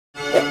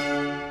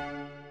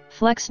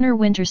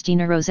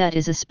Flexner-Wintersteiner rosette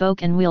is a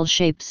spoke and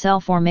wheel-shaped cell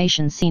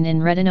formation seen in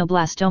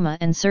retinoblastoma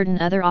and certain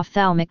other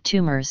ophthalmic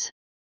tumors.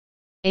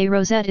 A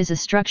rosette is a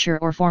structure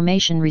or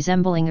formation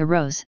resembling a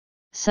rose,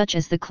 such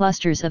as the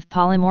clusters of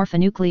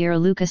polymorphonuclear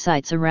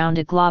leukocytes around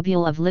a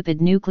globule of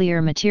lipid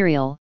nuclear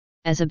material,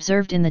 as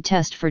observed in the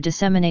test for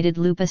disseminated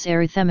lupus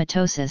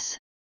erythematosus.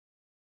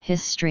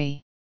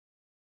 History.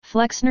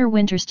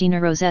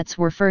 Flexner-Wintersteiner rosettes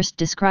were first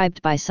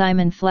described by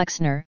Simon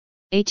Flexner,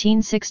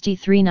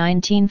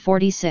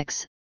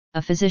 1863–1946,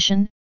 a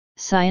physician,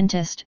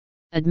 scientist,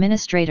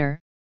 administrator,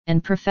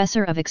 and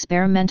professor of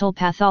experimental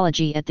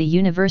pathology at the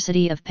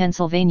University of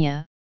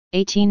Pennsylvania,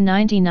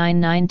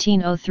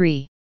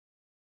 1899–1903.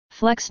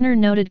 Flexner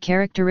noted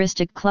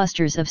characteristic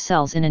clusters of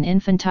cells in an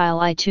infantile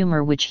eye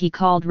tumor which he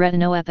called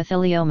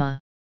retinoepithelioma.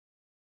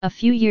 A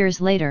few years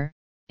later,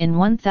 in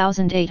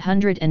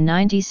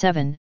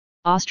 1897,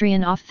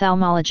 Austrian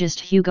ophthalmologist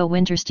Hugo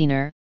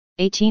Wintersteiner,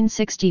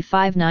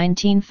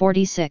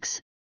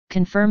 1865–1946,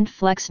 confirmed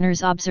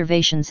Flexner's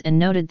observations and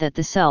noted that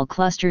the cell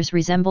clusters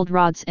resembled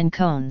rods and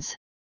cones.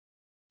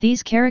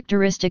 These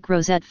characteristic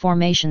rosette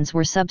formations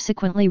were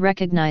subsequently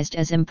recognized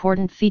as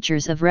important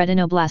features of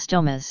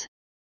retinoblastomas.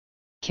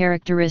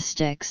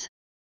 Characteristics.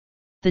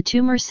 The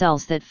tumor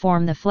cells that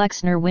form the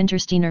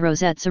Flexner-Wintersteiner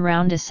rosette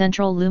surround a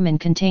central lumen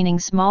containing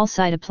small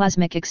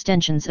cytoplasmic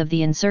extensions of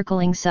the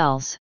encircling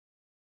cells.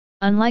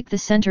 Unlike the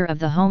center of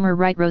the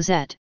Homer-Wright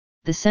rosette,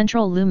 the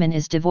central lumen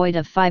is devoid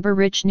of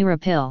fiber-rich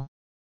neuropil.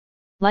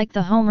 Like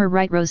the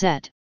Homer-Wright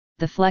rosette,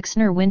 the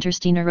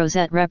Flexner-Wintersteiner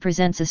rosette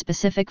represents a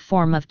specific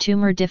form of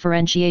tumor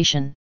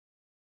differentiation.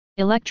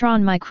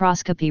 Electron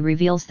microscopy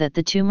reveals that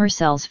the tumor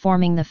cells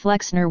forming the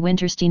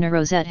Flexner-Wintersteiner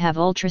rosette have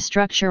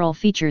ultrastructural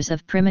features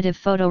of primitive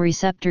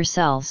photoreceptor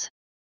cells.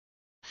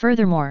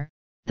 Furthermore,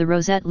 the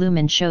rosette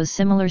lumen shows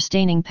similar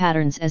staining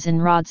patterns as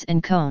in rods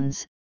and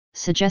cones,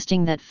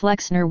 suggesting that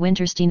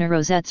Flexner-Wintersteiner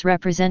rosettes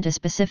represent a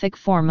specific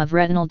form of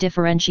retinal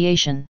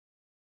differentiation.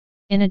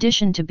 In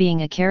addition to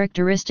being a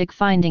characteristic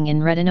finding in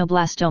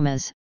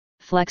retinoblastomas,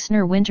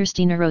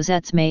 Flexner-Wintersteiner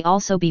rosettes may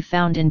also be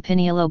found in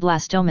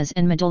pinealoblastomas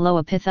and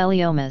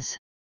medulloepitheliomas.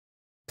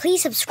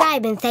 Please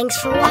subscribe and thanks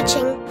for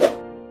watching.